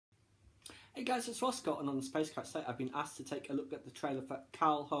Hey guys, it's Roscoe, and on the Spacecraft site I've been asked to take a look at the trailer for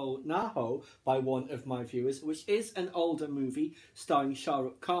Kal Ho Naa Ho by one of my viewers, which is an older movie starring Shah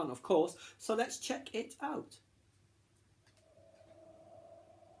Rukh Khan, of course, so let's check it out.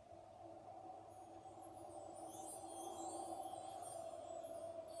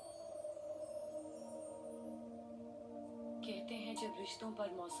 कहते हैं जब रिश्तों पर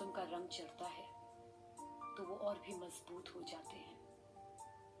मौसम का रंग चढ़ता है तो वो और भी मजबूत हो जाते हैं,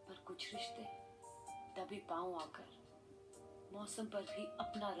 पर कुछ रिश्ते दबे पांव आकर मौसम पर भी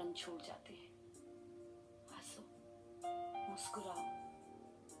अपना रंग छोड़ जाते हैं। हंसो, मुस्कुराओ,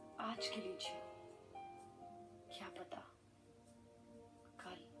 आज के लिए जियो, क्या पता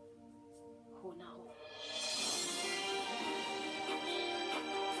कल हो ना हो।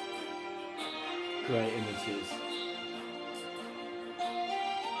 Great images.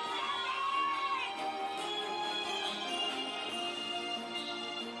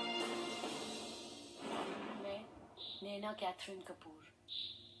 Naina Catherine Kapoor.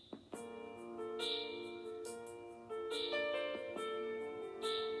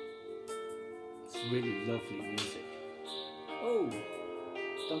 It's really lovely music. Oh,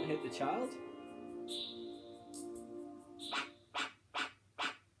 don't hit the child.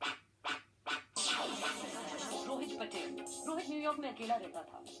 Rohit New York में अकेला रहता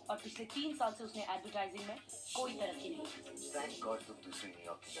था और पिछले 3 साल से उसने एडवर्टाइजिंग में कोई तरक्की नहीं की। थैंक गॉड तुम दूसरी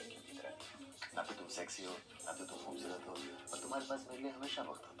न्यूयॉर्क की लड़कियों की तरह, ना तो तुम सेक्सी हो, ना तो तुम खूबसूरत हो, और तुम्हारे पास मेरे लिए हमेशा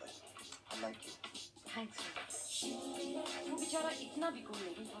वक्त होता है। I like you. थैंक्स। वो बेचारा इतना भी कूल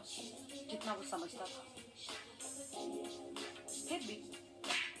नहीं था जितना वो समझता था। फिर भी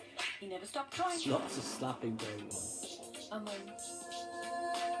he never stopped trying. Lots of slapping going on. Aman.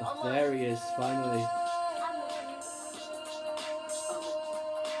 Oh, there he is, finally.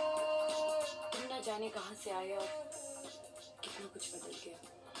 जाने कहां से आए और कितना कुछ बदल गया।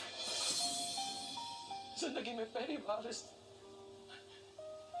 जिंदगी में पहली बार इस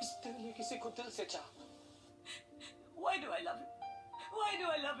दिल ने किसी को दिल से चाहा। Why do I love him? Why do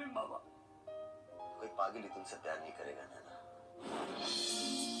I love him, मामा? कोई पागल ही तुमसे प्यार नहीं करेगा नैना।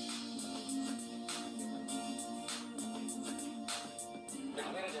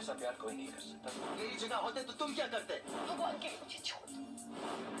 मेरे जैसा प्यार कोई नहीं कर सकता। मेरी जगह होते तो तुम क्या करते? भगवान के मुझे छोड़ दो।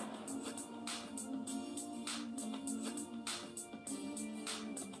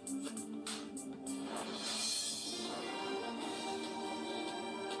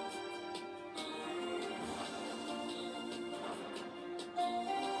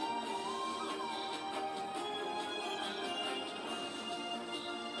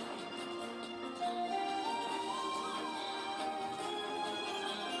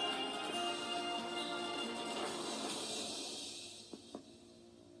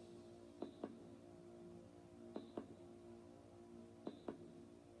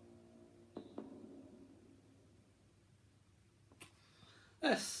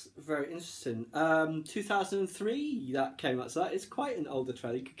 Yes, very interesting. 2003 that came out, so that is quite an older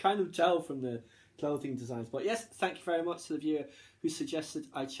trailer. You could kind of tell from the clothing designs. But yes, thank you very much to the viewer who suggested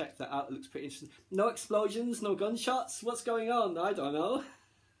I check that out. It looks pretty interesting. No explosions, no gunshots. What's going on? I don't know.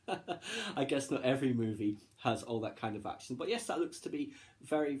 I guess not every movie has all that kind of action. But yes, that looks to be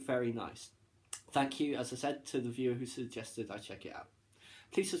very, very nice. Thank you, as I said, to the viewer who suggested I check it out.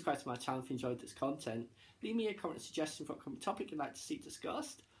 Please subscribe to my channel if you enjoyed this content. Leave me a comment suggestion for a topic you'd like to see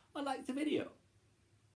discussed, or like the video.